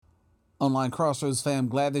Online Crossroads fam,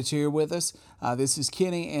 glad that you're here with us. This is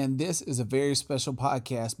Kenny, and this is a very special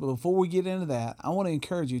podcast. But before we get into that, I want to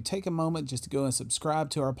encourage you, take a moment just to go and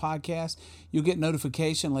subscribe to our podcast. You'll get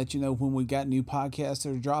notification, let you know when we got new podcasts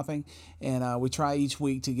that are dropping, and we try each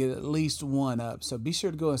week to get at least one up. So be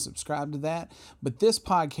sure to go and subscribe to that. But this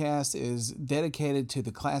podcast is dedicated to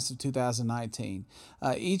the class of 2019.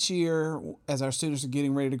 Each year, as our students are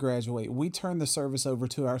getting ready to graduate, we turn the service over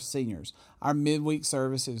to our seniors. Our midweek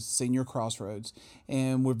service is Senior Crossroads,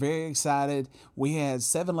 and we're very excited. We had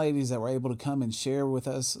 7 ladies that were able to come and share with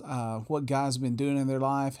us what God's been doing in their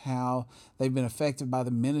life, how they've been affected by the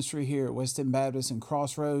ministry here at West End Baptist and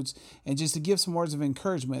Crossroads, and just to give some words of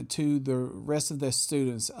encouragement to the rest of the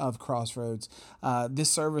students of Crossroads. This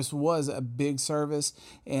service was a big service,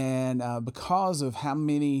 and because of how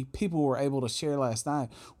many people were able to share last night,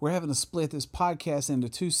 we're having to split this podcast into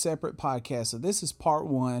 2 separate podcasts. So this is part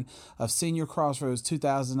 1 of Senior Crossroads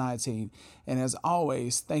 2019. And as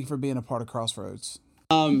always, thank you for being a part of Crossroads.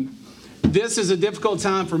 This is a difficult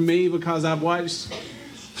time for me because I've watched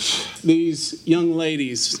these young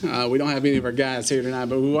ladies. We don't have any of our guys here tonight,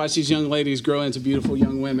 but we watch these young ladies grow into beautiful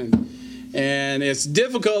young women. And it's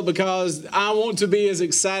difficult because I want to be as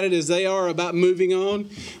excited as they are about moving on,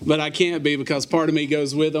 but I can't be because part of me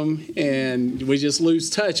goes with them, and we just lose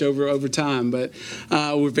touch over time. But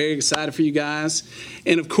we're very excited for you guys.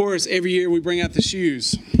 And, of course, every year we bring out the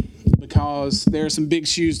shoes because there are some big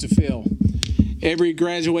shoes to fill. Every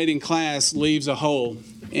graduating class leaves a hole,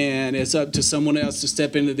 and it's up to someone else to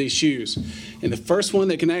step into these shoes. And the first one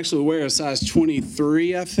that can actually wear a size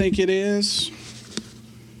 23, I think it is.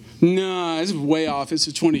 No, it's way off. It's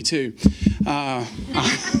a 22.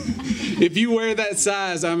 If you wear that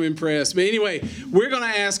size, I'm impressed. But anyway, we're going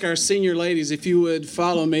to ask our senior ladies if you would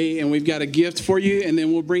follow me, and we've got a gift for you, and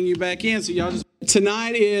then we'll bring you back in. So y'all just...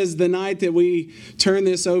 Tonight is the night that we turn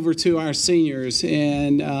this over to our seniors,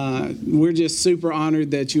 and we're just super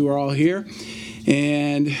honored that you are all here.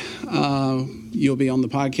 And you'll be on the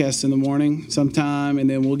podcast in the morning sometime, and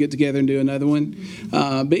then we'll get together and do another one.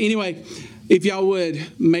 But anyway, if y'all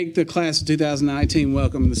would make the class of 2019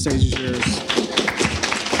 welcome, the stage is yours.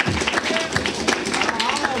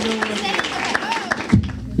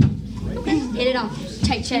 Get it off.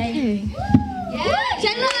 Take Che.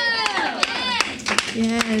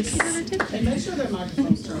 Yes. Hey, make sure that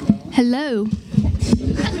microphone's turned on. Hello.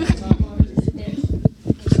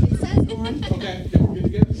 Okay, we're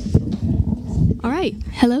good to go. All right.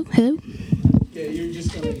 Hello. Yeah, you're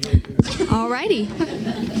just going to hear this. Alrighty.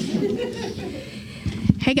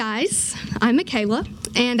 Hey guys, I'm Michaela,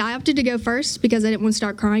 and I opted to go first because I didn't want to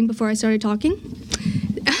start crying before I started talking.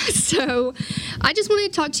 So I just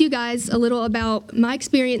wanted to talk to you guys a little about my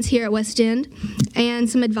experience here at West End and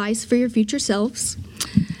some advice for your future selves.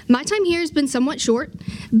 My time here has been somewhat short,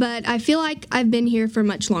 but I feel like I've been here for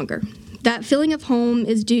much longer. That feeling of home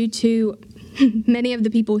is due to many of the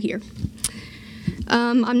people here.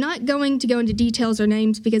 I'm not going to go into details or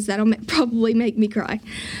names because that'll probably make me cry.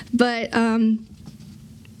 But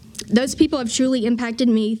those people have truly impacted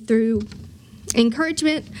me through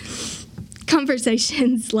encouragement,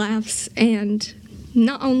 conversations, laughs, and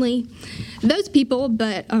not only those people,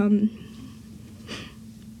 but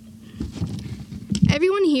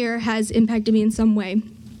everyone here has impacted me in some way.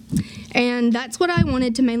 And that's what I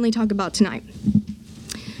wanted to mainly talk about tonight.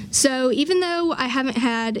 So even though I haven't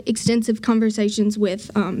had extensive conversations with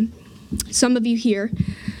some of you here,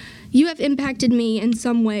 you have impacted me in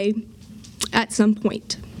some way at some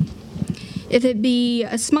point. If it be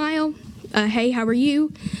a smile, a hey, how are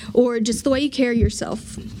you, or just the way you carry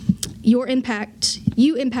yourself, you impact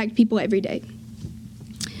people every day.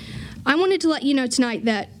 I wanted to let you know tonight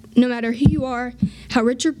that no matter who you are, how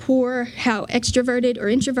rich or poor, how extroverted or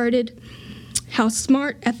introverted, how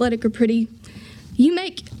smart, athletic, or pretty, you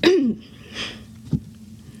make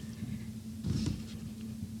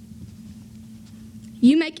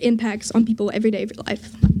impacts on people every day of your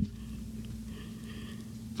life.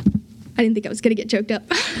 I didn't think I was going to get choked up.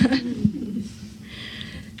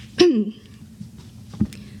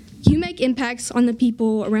 You make impacts on the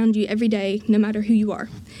people around you every day, no matter who you are.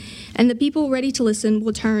 And the people ready to listen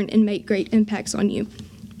will turn and make great impacts on you.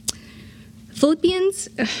 Philippians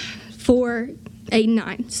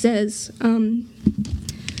 4:8-9 says,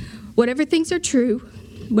 whatever things are true,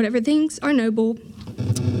 whatever things are noble,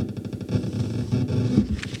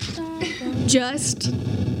 just,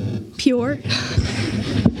 pure,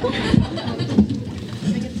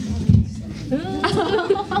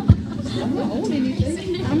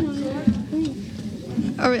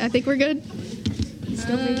 I think we're good. Is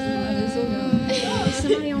somebody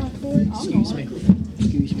on the floor? Excuse me.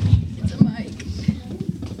 It's a mic.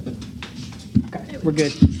 We're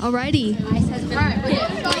good. Alrighty.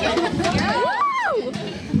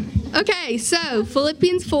 Okay, so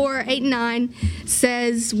Philippians 4:8-9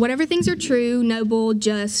 says, whatever things are true, noble,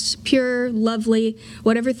 just, pure, lovely,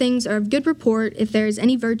 whatever things are of good report, if there is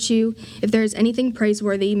any virtue, if there is anything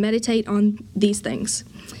praiseworthy, meditate on these things.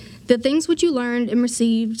 The things which you learned and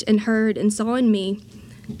received and heard and saw in me,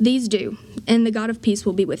 these do, and the God of peace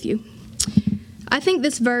will be with you. I think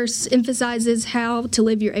this verse emphasizes how to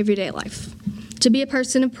live your everyday life. To be a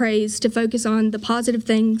person of praise, to focus on the positive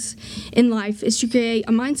things in life, is to create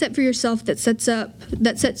a mindset for yourself that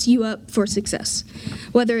sets you up for success.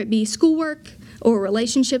 Whether it be schoolwork or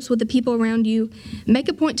relationships with the people around you, make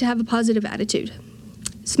a point to have a positive attitude.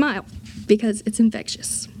 Smile, because it's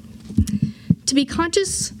infectious. To be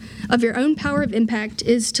conscious of your own power of impact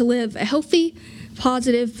is to live a healthy,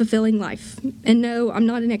 positive, fulfilling life. And no, I'm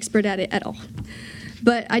not an expert at it at all.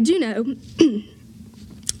 But I do know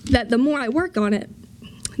that the more I work on it,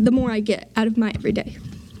 the more I get out of my everyday.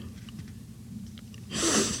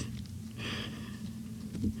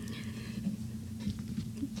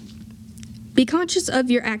 Be conscious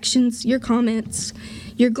of your actions, your comments,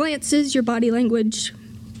 your glances, your body language.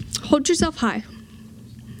 Hold yourself high.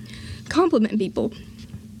 Compliment people.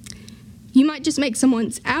 You might just make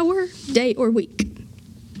someone's hour, day, or week.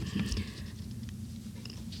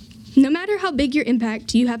 No matter how big your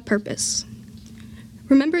impact, you have purpose.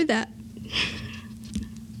 Remember that.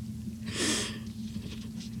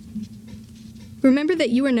 Remember that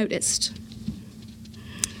you are noticed.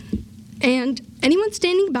 And anyone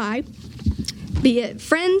standing by, be it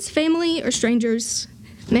friends, family, or strangers,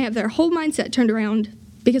 may have their whole mindset turned around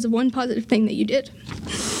because of one positive thing that you did.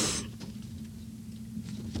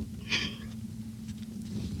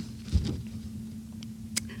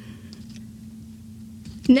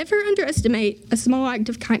 Never underestimate a small act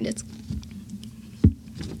of kindness.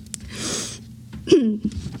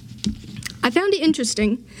 I found it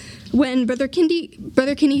interesting when Brother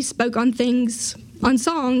Kinney spoke on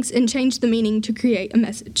songs and changed the meaning to create a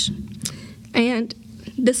message. And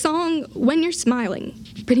the song, When You're Smiling,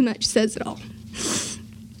 pretty much says it all.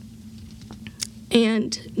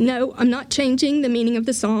 And no, I'm not changing the meaning of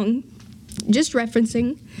the song, just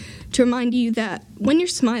referencing to remind you that when you're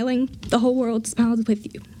smiling, the whole world smiles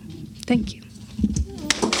with you. Thank you.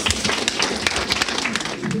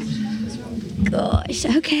 Gosh,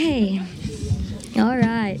 okay. All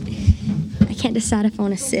right. I can't decide if I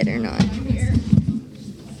want to sit or not.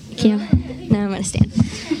 No, I'm going to stand.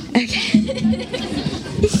 Okay.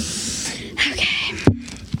 Okay.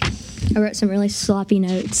 I wrote some really sloppy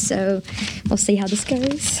notes, so we'll see how this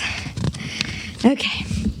goes. Okay.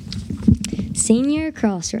 Senior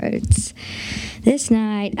Crossroads. This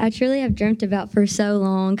night, I truly have dreamt about for so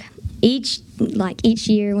long. Each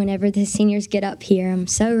year, whenever the seniors get up here, I'm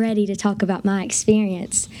so ready to talk about my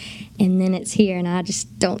experience. And then it's here, and I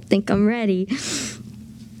just don't think I'm ready.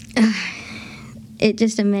 It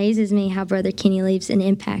just amazes me how Brother Kinney leaves an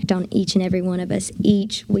impact on each and every one of us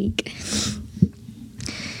each week.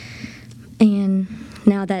 And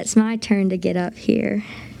now that it's my turn to get up here,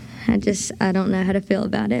 I don't know how to feel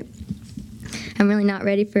about it. I'm really not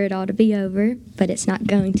ready for it all to be over, but it's not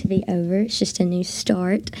going to be over. It's just a new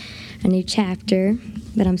start, a new chapter.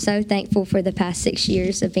 But I'm so thankful for the past 6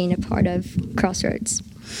 years of being a part of Crossroads.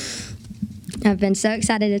 I've been so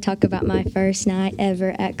excited to talk about my first night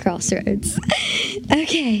ever at Crossroads.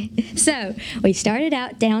 Okay, so we started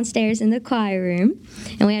out downstairs in the choir room,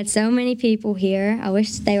 and we had so many people here. I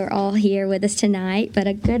wish they were all here with us tonight, but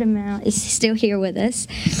a good amount is still here with us.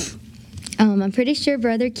 I'm pretty sure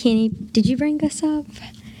Brother Kinney, did you bring us up?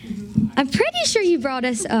 I'm pretty sure you brought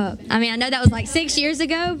us up. I mean, I know that was like 6 years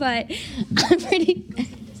ago, but I'm pretty...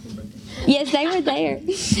 Yes, they were there.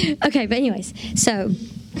 Okay, but anyways, so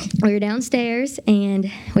we were downstairs,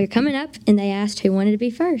 and we were coming up, and they asked who wanted to be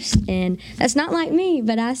first. And that's not like me,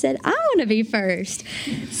 but I said, I want to be first.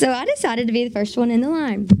 So I decided to be the first one in the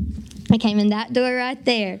line. I came in that door right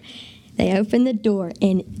there. They opened the door,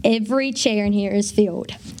 and every chair in here is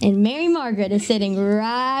filled. And Mary Margaret is sitting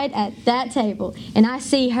right at that table. And I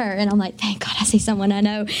see her, and I'm like, thank God I see someone I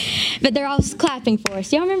know. But they're all clapping for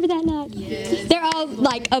us. Y'all remember that night? Yes. They're all,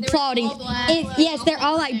 like, applauding. Yes, they're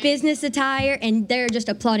all, like, business attire, and they're just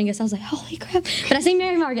applauding us. I was like, holy crap. But I see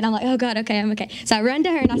Mary Margaret, and I'm like, oh, God, okay, I'm okay. So I run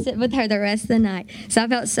to her, and I sit with her the rest of the night. So I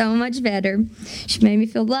felt so much better. She made me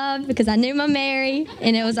feel loved because I knew my Mary,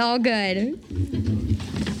 and it was all good.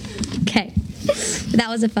 Okay, that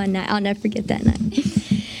was a fun night. I'll never forget that night.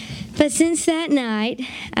 But since that night,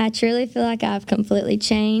 I truly feel like I've completely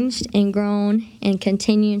changed and grown and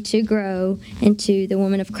continue to grow into the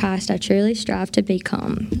woman of Christ I truly strive to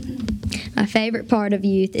become. My favorite part of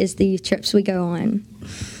youth is the youth trips we go on.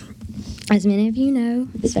 As many of you know,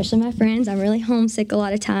 especially my friends, I'm really homesick a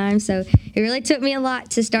lot of times, so it really took me a lot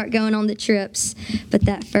to start going on the trips. But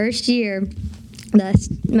that first year, the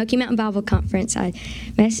Smoky Mountain Bible Conference, I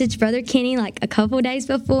messaged Brother Kenny like a couple days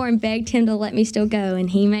before and begged him to let me still go, and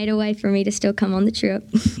he made a way for me to still come on the trip.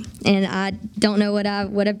 And I don't know what I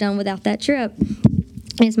would have done without that trip.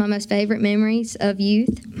 It's my most favorite memories of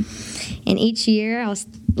youth. And each year I was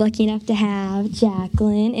lucky enough to have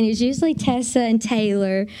Jacqueline, and it was usually Tessa and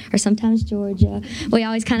Taylor, or sometimes Georgia. We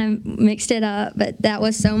always kind of mixed it up, but that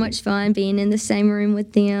was so much fun being in the same room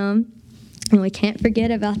with them. And we can't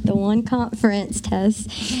forget about the one conference, Tess,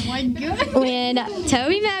 when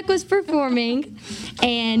Toby Mac was performing,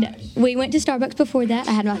 and we went to Starbucks before that.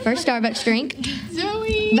 I had my first Starbucks drink.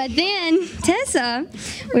 Zoe! But then Tessa,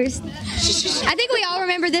 I think we all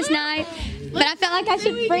remember this night, but I felt like I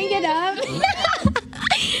should bring it up.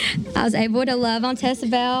 I was able to love on Tessa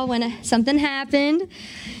Bell when something happened.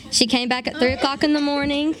 She came back at 3 o'clock in the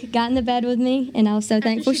morning, got in the bed with me, and I was so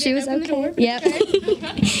thankful she was okay. Yep.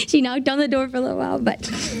 She knocked on the door for a little while,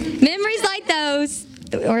 but memories like those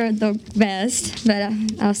are the best. But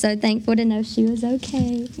I was so thankful to know she was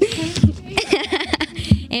okay.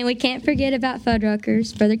 And we can't forget about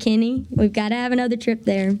Fuddruckers, Brother Kenny. We've got to have another trip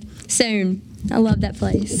there soon. I love that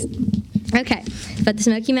place. Okay, but the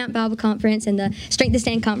Smoky Mountain Bible Conference and the Strength to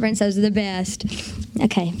Stand Conference, those are the best.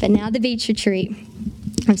 Okay, but now the beach retreat.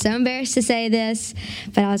 I'm so embarrassed to say this,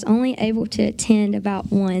 but I was only able to attend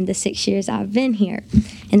about one the 6 years I've been here.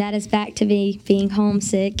 And that is back to being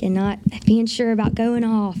homesick and not being sure about going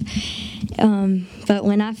off. But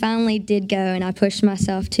when I finally did go and I pushed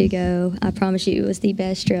myself to go, I promise you it was the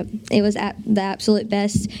best trip. It was the absolute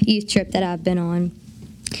best youth trip that I've been on.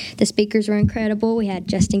 The speakers were incredible. We had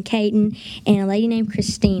Justin Caton and a lady named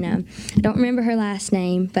Christina. I don't remember her last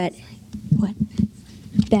name, but what?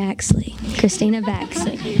 Baxley. Christina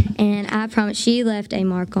Baxley. And I promise she left a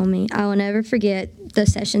mark on me. I will never forget the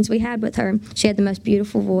sessions we had with her. She had the most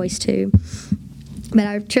beautiful voice, too. But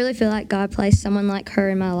I truly feel like God placed someone like her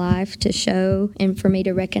in my life to show and for me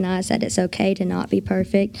to recognize that it's okay to not be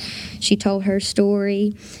perfect. She told her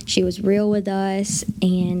story. She was real with us,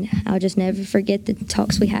 and I'll just never forget the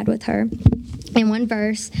talks we had with her. And one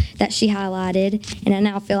verse that she highlighted, and I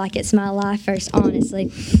now feel like it's my life verse,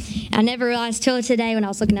 honestly. I never realized till today when I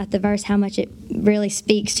was looking at the verse how much it really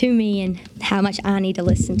speaks to me and how much I need to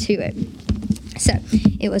listen to it. So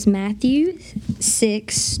it was Matthew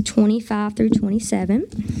 6:25 through 27.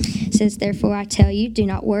 It says, "Therefore I tell you, do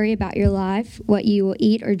not worry about your life, what you will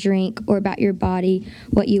eat or drink, or about your body,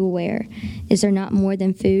 what you will wear. Is there not more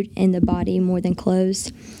than food, and the body more than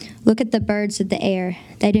clothes? Look at the birds of the air.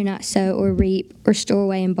 They do not sow or reap or store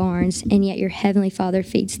away in barns, and yet your heavenly Father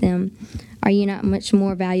feeds them. Are you not much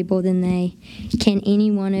more valuable than they? Can any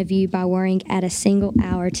one of you, by worrying, add a single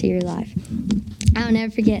hour to your life?" I'll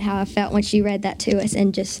never forget how I felt when she read that to us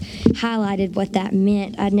and just highlighted what that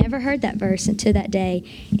meant. I'd never heard that verse until that day,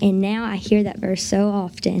 and now I hear that verse so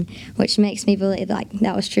often, which makes me believe like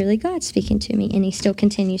that was truly God speaking to me, and He still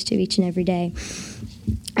continues to each and every day.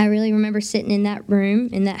 I really remember sitting in that room,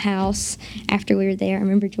 in that house, after we were there. I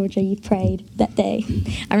remember, Georgia, you prayed that day.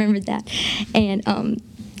 I remember that. And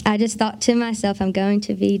I just thought to myself, I'm going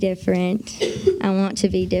to be different. I want to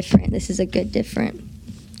be different. This is a good different.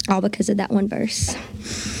 All because of that one verse.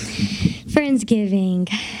 Friendsgiving.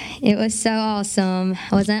 It was so awesome.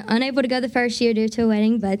 I was unable to go the first year due to a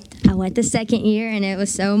wedding, but I went the second year, and it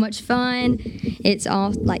was so much fun.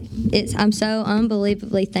 I'm so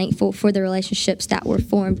unbelievably thankful for the relationships that were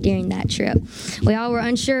formed during that trip. We all were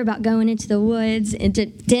unsure about going into the woods, into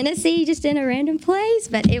Tennessee, just in a random place,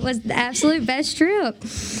 but it was the absolute best trip.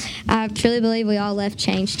 I truly believe we all left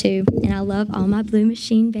changed too, and I love all my Blue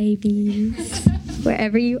Machine babies,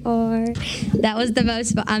 wherever you are. That was the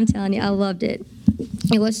most fun. I'm telling you, I loved it.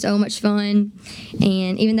 It was so much fun,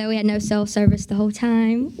 and even though we had no cell service the whole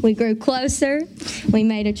time, we grew closer. We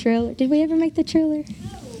made a trailer. Did we ever make the trailer?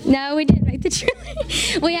 No, we didn't make the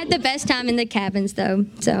trailer. We had the best time in the cabins, though,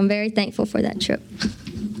 so I'm very thankful for that trip.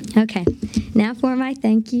 Okay, now for my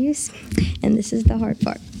thank yous, and this is the hard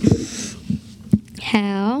part.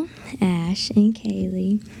 Hal, Ash, and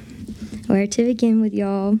Kaylee. Where to begin with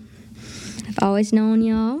y'all? I've always known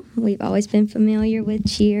y'all. We've always been familiar with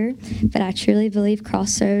cheer, but I truly believe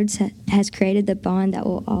Crossroads has created the bond that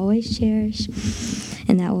we'll always cherish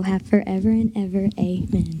and that we'll have forever and ever.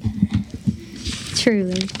 Amen.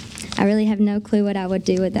 Truly. I really have no clue what I would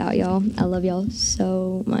do without y'all. I love y'all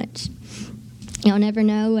so much. Y'all never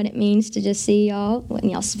know what it means to just see y'all when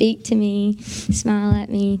y'all speak to me, smile at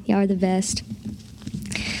me. Y'all are the best.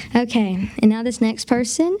 Okay, and now this next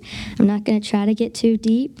person, I'm not going to try to get too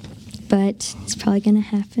deep, but it's probably going to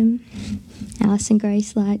happen. Allison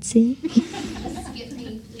Grace Lightsey.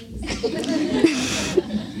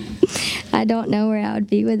 I don't know where I would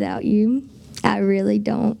be without you. I really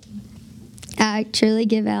don't. I truly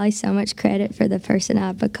give Allie so much credit for the person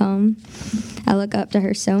I've become. I look up to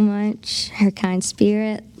her so much. Her kind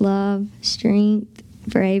spirit, love, strength,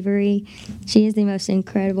 bravery. She is the most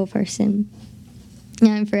incredible person.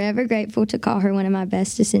 I'm forever grateful to call her one of my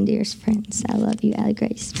bestest and dearest friends. I love you, Allie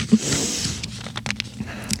Grace.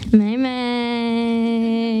 May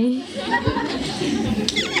May.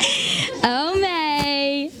 Oh,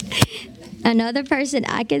 May. Another person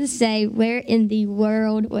I can say, where in the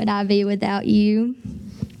world would I be without you?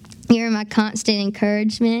 You're my constant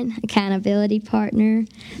encouragement, accountability partner,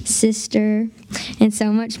 sister, and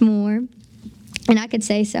so much more. And I could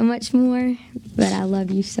say so much more, but I love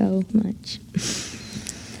you so much.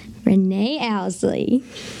 Renee Owsley,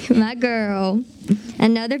 my girl.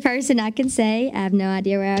 Another person I can say, I have no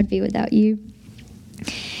idea where I would be without you.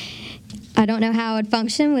 I don't know how I would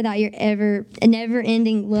function without your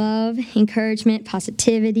never-ending love, encouragement,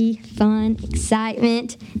 positivity, fun,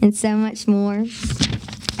 excitement, and so much more.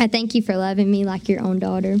 I thank you for loving me like your own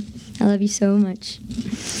daughter. I love you so much.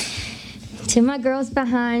 To my girls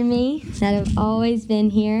behind me that have always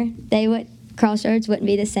been here, Crossroads wouldn't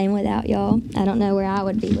be the same without y'all. I don't know where I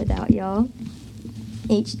would be without y'all.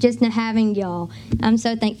 Just having y'all. I'm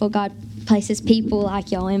so thankful God places people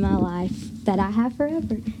like y'all in my life that I have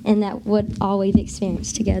forever and that would always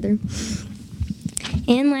experience together.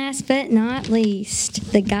 And last but not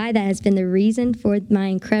least, the guy that has been the reason for my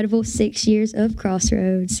incredible 6 years of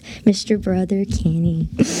Crossroads, Mr. Brother Kenny.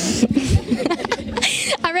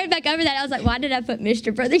 I read back over that. I was like, why did I put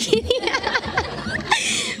Mr. Brother Kenny?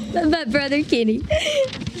 But Brother Kenny.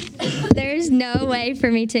 There's no way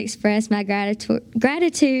for me to express my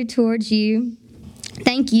gratitude towards you.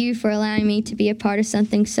 Thank you for allowing me to be a part of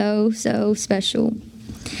something so, so special.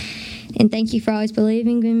 And thank you for always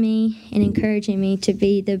believing in me and encouraging me to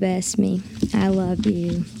be the best me. I love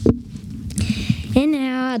you. And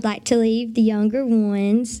now I'd like to leave the younger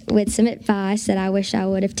ones with some advice that I wish I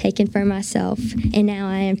would have taken for myself, and now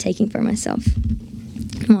I am taking for myself.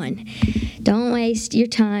 1, don't waste your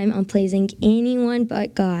time on pleasing anyone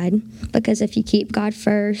but God, because if you keep God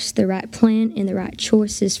first, the right plan and the right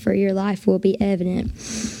choices for your life will be evident.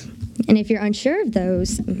 And if you're unsure of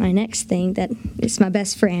those, my next thing that is my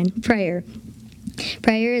best friend, prayer.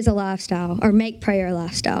 Prayer is a lifestyle, or make prayer a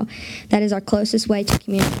lifestyle. That is our closest way to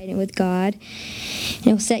communicating with God. And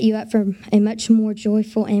it will set you up for a much more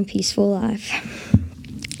joyful and peaceful life.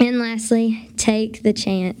 And lastly, take the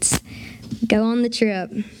chance. Go on the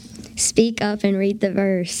trip. Speak up and read the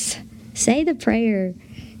verse. Say the prayer.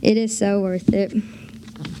 It is so worth it.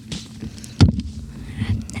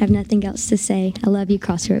 I have nothing else to say. I love you,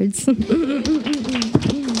 Crossroads. Okay.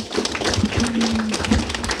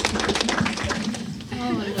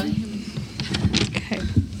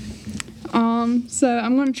 So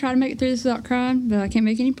I'm going to try to make it through this without crying, but I can't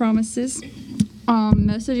make any promises.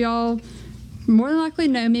 Most of y'all more than likely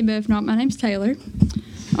know me, but if not, my name's Taylor.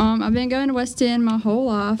 I've been going to West End my whole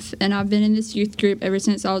life, and I've been in this youth group ever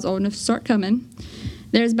since I was old enough to start coming.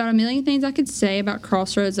 There's about a million things I could say about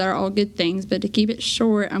Crossroads that are all good things, but to keep it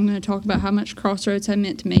short, I'm going to talk about how much Crossroads have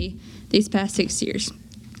meant to me these past 6 years.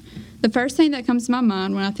 The first thing that comes to my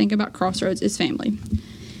mind when I think about Crossroads is family.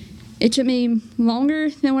 It took me longer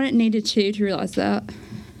than what it needed to realize that.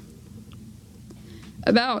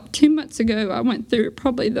 About 2 months ago, I went through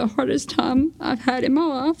probably the hardest time I've had in my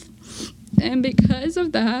life. And because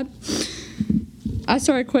of that, I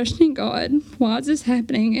started questioning God. Why is this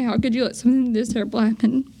happening? How could you let something this terrible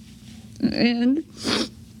happen? And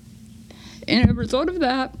as a result of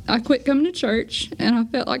that, I quit coming to church, and I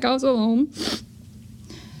felt like I was alone.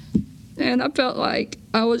 And I felt like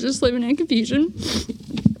I was just living in confusion.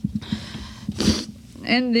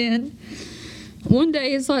 And then one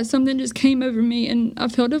day, it's like something just came over me, and I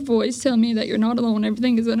felt a voice telling me that you're not alone,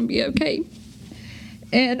 everything is going to be okay.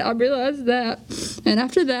 And I realized that, and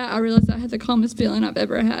after that, I realized I had the calmest feeling I've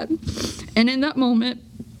ever had. And in that moment,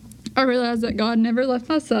 I realized that God never left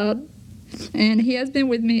my side, and He has been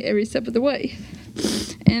with me every step of the way.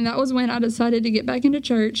 And that was when I decided to get back into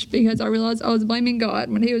church, because I realized I was blaming God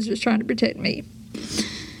when He was just trying to protect me.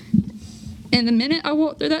 And the minute I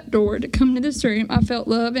walked through that door to come to this room, I felt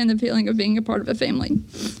love and the feeling of being a part of a family.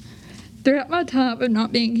 Throughout my time of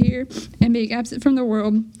not being here and being absent from the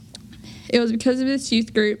world, it was because of this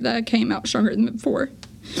youth group that I came out stronger than before.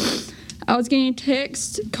 I was getting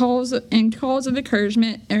texts, calls of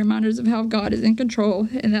encouragement, and reminders of how God is in control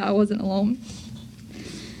and that I wasn't alone.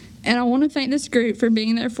 And I want to thank this group for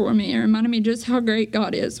being there for me and reminding me just how great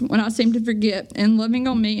God is when I seem to forget, and loving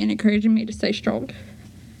on me and encouraging me to stay strong.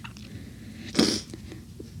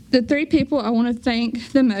 The three people I want to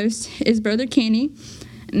thank the most is Brother Kenny,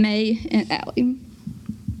 May, and Allie.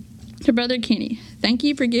 To Brother Kenny, thank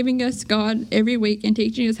you for giving us God every week and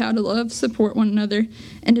teaching us how to love, support one another,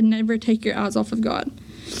 and to never take your eyes off of God.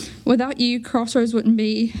 Without you, Crossroads wouldn't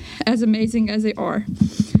be as amazing as they are.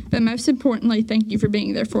 But most importantly, thank you for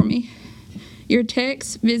being there for me. Your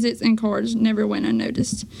texts, visits, and cards never went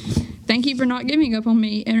unnoticed. Thank you for not giving up on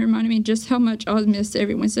me and reminding me just how much I was missed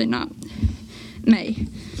every Wednesday night. May,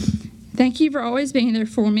 thank you for always being there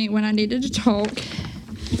for me when I needed to talk,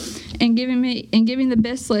 and giving the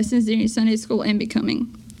best lessons during Sunday school and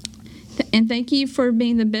becoming. And thank you for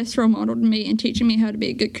being the best role model to me and teaching me how to be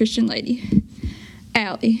a good Christian lady.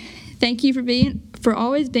 Allie, thank you for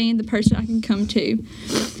always being the person I can come to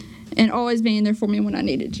and always being there for me when I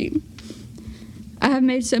needed you. I have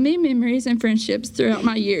made so many memories and friendships throughout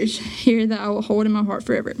my years here that I will hold in my heart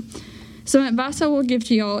forever. Some advice I will give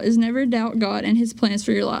to y'all is never doubt God and His plans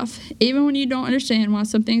for your life. Even when you don't understand why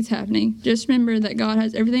something's happening, just remember that God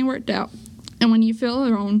has everything worked out. And when you feel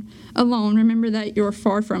alone, remember that you're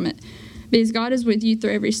far from it, because God is with you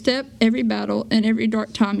through every step, every battle, and every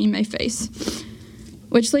dark time you may face.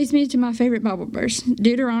 Which leads me to my favorite Bible verse,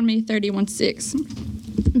 Deuteronomy 31:6.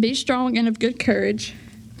 Be strong and of good courage.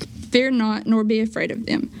 Fear not, nor be afraid of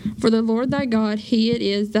them. For the Lord thy God, He it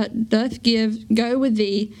is that doth go with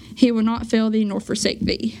thee. He will not fail thee nor forsake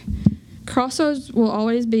thee. Crossroads will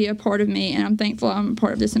always be a part of me, and I'm thankful I'm a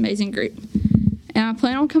part of this amazing group. And I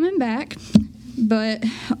plan on coming back, but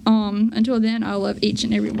until then, I love each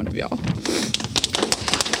and every one of y'all.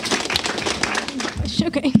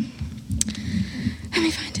 Okay. Let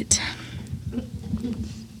me find it.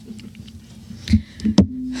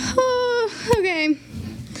 Okay.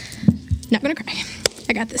 Not gonna cry.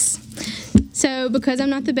 I got this. So, because I'm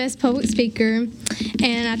not the best public speaker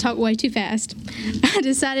and I talk way too fast, I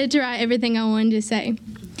decided to write everything I wanted to say.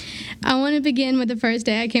 I want to begin with the first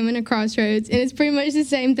day I came into Crossroads, and it's pretty much the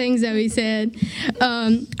same thing Zoe said.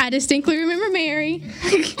 I distinctly remember Mary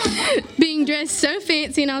being dressed so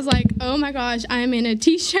fancy, and I was like, oh my gosh, I am in a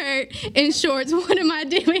t-shirt and shorts. What am I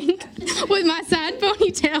doing with my side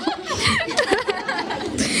ponytail?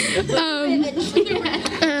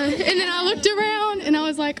 And then I looked around, and I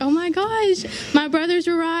was like, oh my gosh, my brothers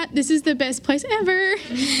were right. This is the best place ever.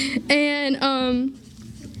 And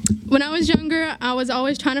when I was younger, I was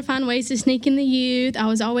always trying to find ways to sneak in the youth. I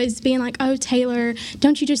was always being like, oh, Taylor,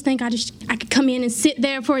 don't you just think I could come in and sit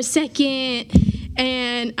there for a second?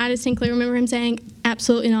 And I distinctly remember him saying,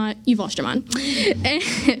 absolutely not, you've lost your mind.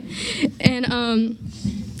 And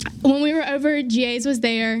when we were over, GA's was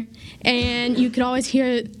there, and you could always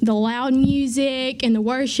hear the loud music and the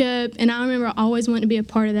worship, and I remember always wanting to be a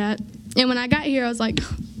part of that. And when I got here, I was like,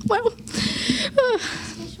 well,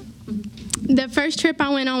 the first trip I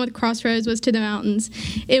went on with Crossroads was to the mountains.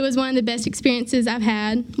 It was one of the best experiences I've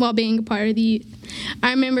had while being a part of the youth. I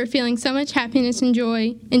remember feeling so much happiness and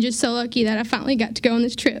joy, and just so lucky that I finally got to go on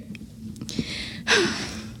this trip.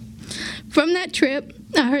 From that trip,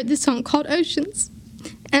 I heard this song called Oceans.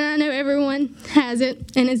 And I know everyone has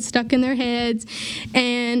it, and it's stuck in their heads.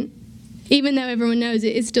 And even though everyone knows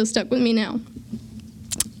it, it's still stuck with me now.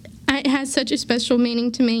 It has such a special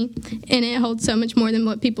meaning to me, and it holds so much more than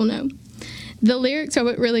what people know. The lyrics are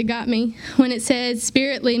what really got me. When it says,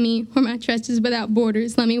 Spirit, lead me where my trust is without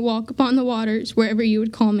borders. Let me walk upon the waters wherever you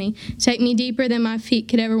would call me. Take me deeper than my feet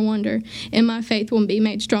could ever wander, and my faith will be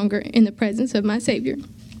made stronger in the presence of my Savior.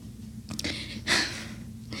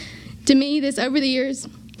 To me, this over the years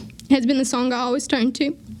has been the song I always turn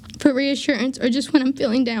to for reassurance or just when I'm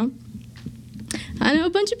feeling down. I know a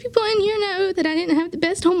bunch of people in here know that I didn't have the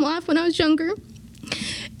best home life when I was younger,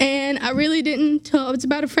 and I really didn't until I was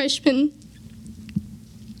about a freshman.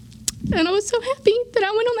 And I was so happy that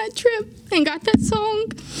I went on that trip and got that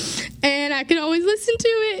song, and I could always listen to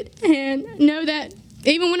it and know that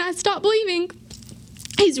even when I stop believing,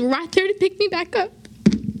 He's right there to pick me back up.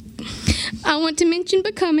 I want to mention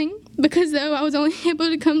Becoming, because though I was only able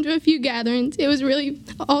to come to a few gatherings, it was really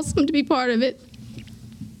awesome to be part of it.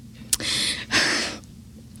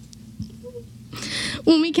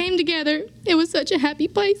 When we came together, it was such a happy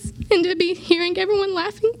place, and to be hearing everyone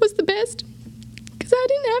laughing was the best, because I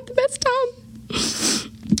didn't have the best time.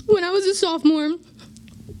 When I was a sophomore,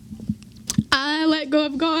 I let go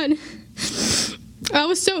of God. I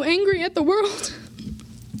was so angry at the world,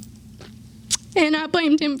 and I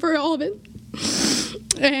blamed Him for all of it.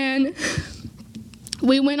 And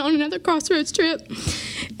we went on another Crossroads trip,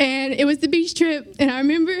 And it was the beach trip, and I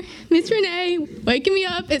remember Miss Renee waking me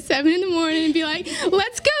up at 7 in the morning and be like,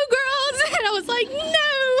 "Let's go, girls!" And I was like,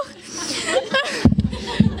 "No!"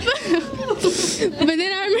 But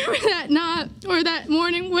then I remember that night, or that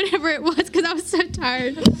morning, whatever it was, because I was so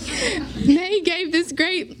tired, May gave this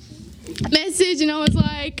great message, and I was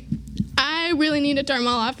like, I really need to turn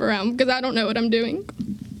my life around because I don't know what I'm doing.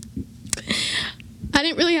 I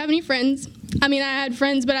didn't really have any friends. I mean, I had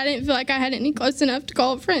friends, but I didn't feel like I had any close enough to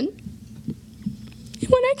call a friend. And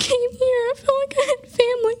when I came here, I felt like I had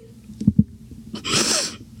family.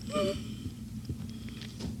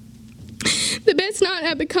 The best night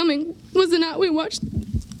at Becoming was the night we watched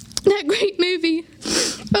that great movie.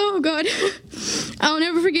 Oh, God. I'll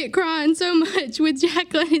never forget crying so much with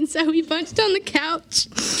Jacqueline and Zoe bunched on the couch.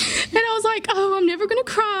 And I was like, oh, I'm never going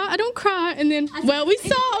to cry. I don't cry. And then, well, we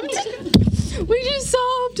sobbed. We just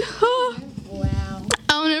sobbed. Oh. Wow.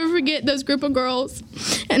 I'll never forget those group of girls.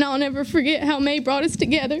 And I'll never forget how May brought us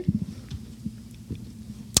together.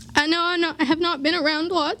 I know I have not been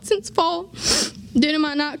around a lot since fall due to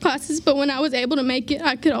my night classes, but when I was able to make it,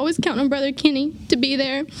 I could always count on Brother Kenny to be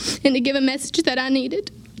there and to give a message that I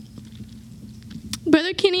needed.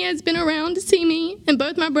 Brother Kenny has been around to see me and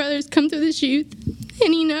both my brothers come through this youth,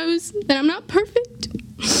 and he knows that I'm not perfect,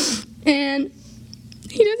 and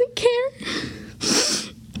he doesn't care,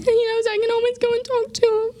 and he knows I can always go and talk to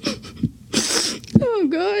him. Oh,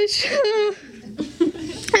 gosh.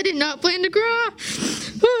 I did not plan to cry.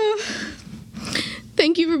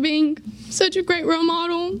 Thank you for being such a great role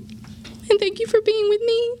model, and thank you for being with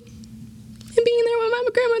me and being there when my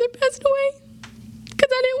grandmother passed away, because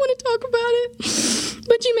I didn't want to talk about it,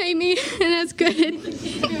 but you made me, and that's good.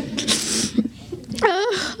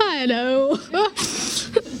 I know.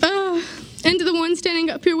 And to the one standing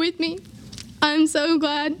up here with me, I'm so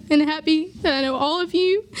glad and happy that I know all of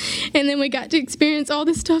you, and then we got to experience all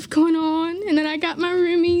this stuff going on, and then I got my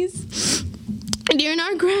roomies during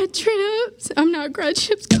our grad trips. I'm not grad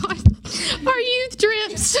trips, God. Our youth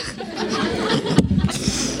trips.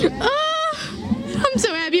 I'm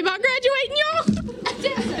so happy about graduating, y'all.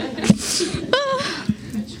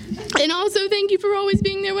 And also thank you for always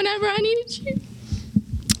being there whenever I needed you.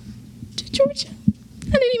 To Georgia.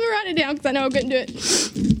 I didn't even write it down because I know I couldn't do it.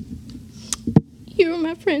 You were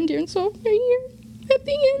my friend during sophomore year at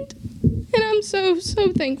the end. And I'm so,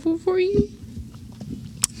 so thankful for you.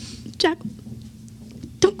 Jack,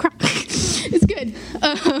 don't cry. It's good.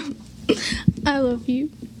 I love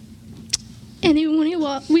you. And even when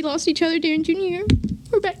we lost each other during junior year,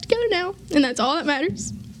 we're back together now. And that's all that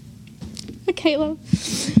matters. Michaela.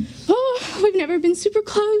 Oh, we've never been super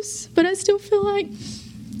close, but I still feel like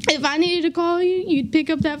if I needed to call you, you'd pick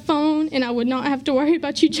up that phone, and I would not have to worry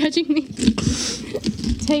about you judging me.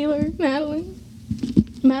 Taylor, Madeline,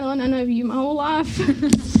 I know you my whole life.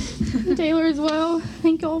 Taylor as well.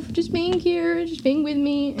 Thank y'all for just being here, just being with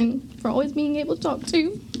me, and for always being able to talk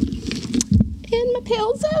to. And my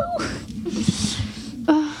pal Zoe.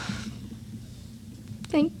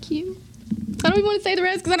 Thank you. I don't even want to say the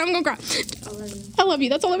rest because I'm going to cry. I love you. I love you.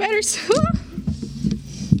 That's all that matters.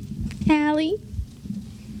 Allie.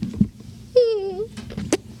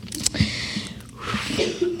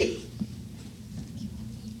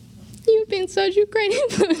 You've been such a great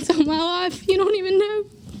influence on my life. You don't even know.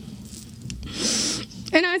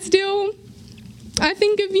 And I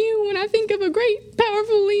think of you when I think of a great,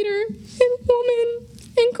 powerful leader and woman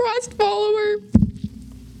and Christ follower.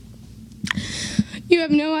 You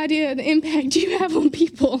have no idea the impact you have on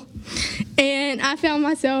people. And I found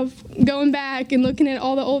myself going back and looking at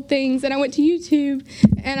all the old things, and I went to YouTube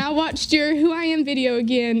and I watched your Who I Am video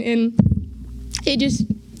again, and it just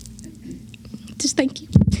thank you.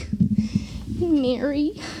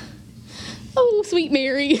 Mary. Oh, sweet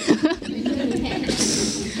Mary.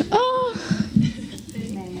 Oh.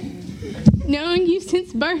 Knowing you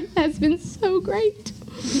since birth has been so great.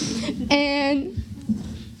 And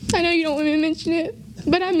I know you don't want me to mention it,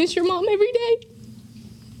 but I miss your mom every day.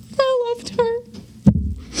 I loved her.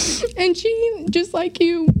 And she, just like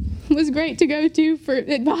you, was great to go to for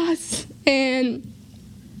advice. And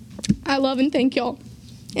I love and thank y'all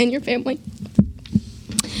and your family.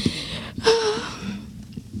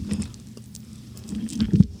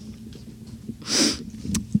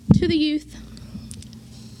 To the youth,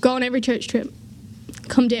 go on every church trip.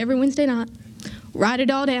 Come to every Wednesday night. Write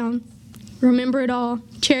it all down. Remember it all.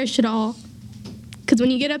 Cherish it all. Because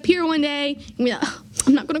when you get up here one day, you'll be like, oh,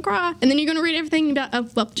 I'm not going to cry. And then you're going to read everything and be like, oh,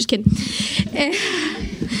 well, just kidding. And,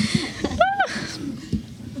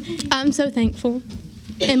 I'm so thankful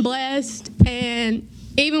and blessed. And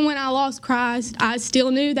even when I lost Christ, I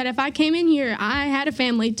still knew that if I came in here, I had a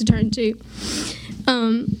family to turn to.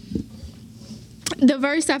 The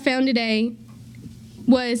verse I found today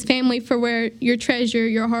was family for where your treasure,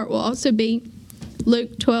 your heart will also be.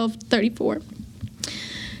 Luke 12:34.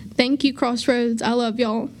 Thank you, Crossroads. I love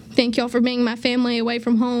y'all. Thank y'all for being my family away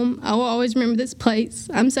from home. I will always remember this place.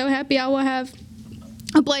 I'm so happy I will have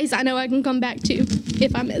a place I know I can come back to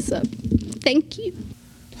if I mess up. Thank you.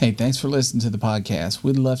 Hey, thanks for listening to the podcast.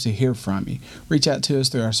 We'd love to hear from you. Reach out to us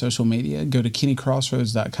through our social media. Go to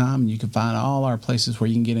KennyCrossroads.com and you can find all our places where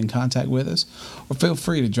you can get in contact with us. Or feel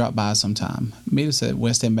free to drop by sometime. Meet us at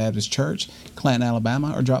West End Baptist Church, Clanton,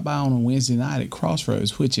 Alabama, or drop by on a Wednesday night at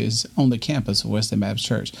Crossroads, which is on the campus of West End Baptist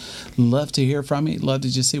Church. Love to hear from you. Love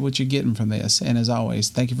to just see what you're getting from this. And as always,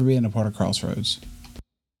 thank you for being a part of Crossroads.